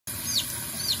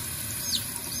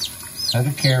How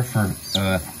to care for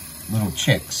little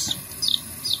chicks.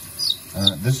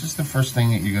 This is the first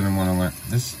thing that you're going to want to learn.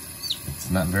 It's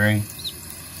not very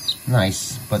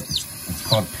nice, but it's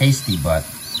called pasty butt.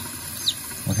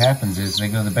 What happens is they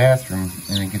go to the bathroom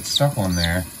and it gets stuck on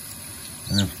there,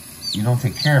 and if you don't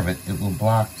take care of it, it'll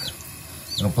block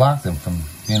them from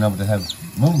being able to have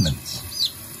movements.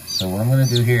 So what I'm going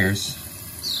to do here is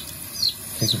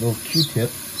take a little Q-tip.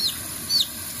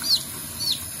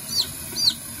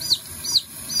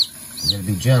 You gotta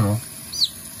be gentle.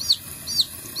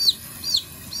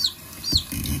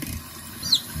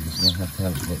 You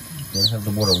gotta have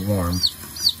the water warm.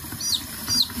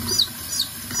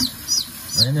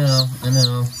 I know. I'm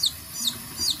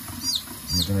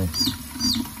gonna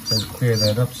try to clear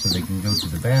that up so they can go to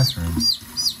the bathroom.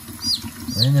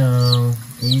 I know.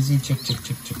 Easy, chick.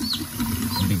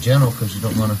 And be gentle because you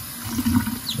don't wanna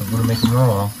make them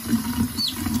raw.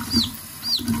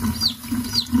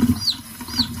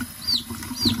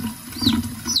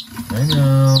 I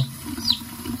know.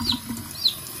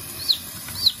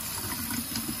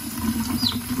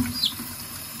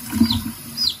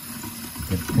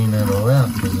 Gotta clean that all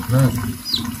out, because if not,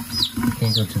 he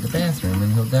can't go to the bathroom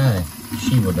and he'll die.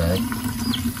 She will die.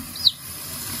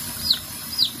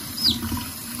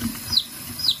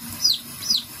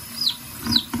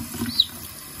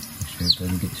 Make sure it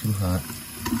doesn't get too hot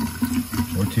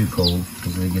or too cold,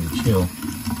 because they get a chill.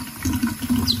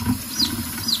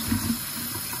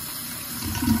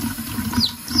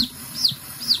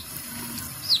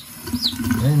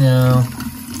 I know.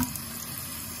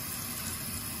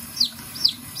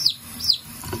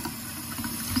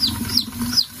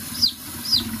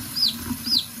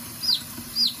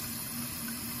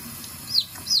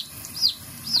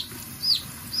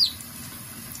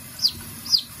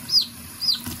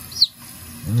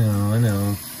 I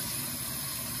know.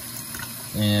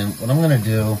 And what I'm going to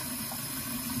do,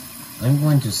 I'm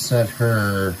going to set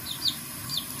her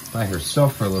by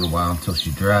herself for a little while until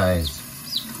she dries.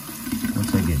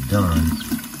 Once I get done,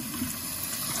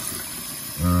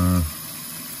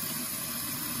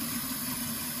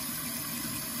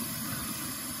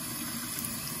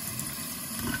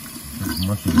 as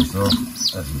much of this off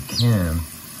as we can.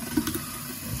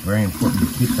 It's very important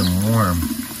to keep them warm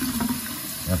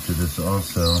after this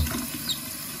also.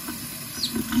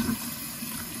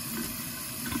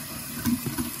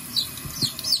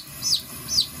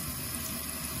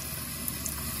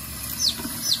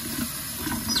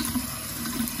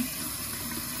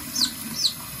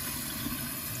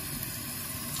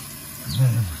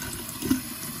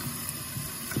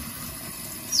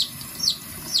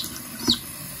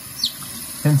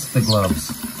 Hence the gloves.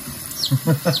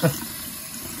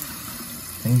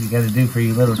 Things you gotta do for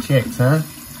your little chicks, huh?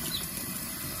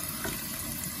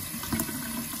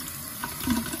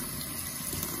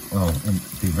 Oh, and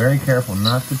be very careful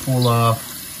not to pull off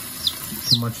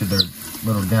too much of their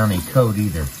little downy coat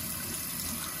either.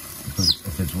 Because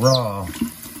if it's raw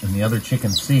and the other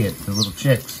chickens see it, the little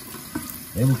chicks,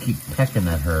 they will keep pecking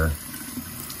at her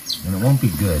and it won't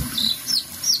be good.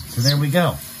 So there we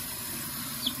go.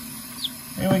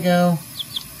 There we go.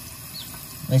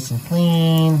 Nice and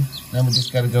clean. Now we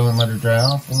just got to go and let her dry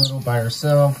off a little by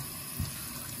herself.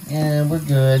 And we're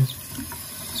good.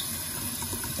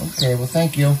 Okay, well,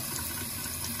 thank you.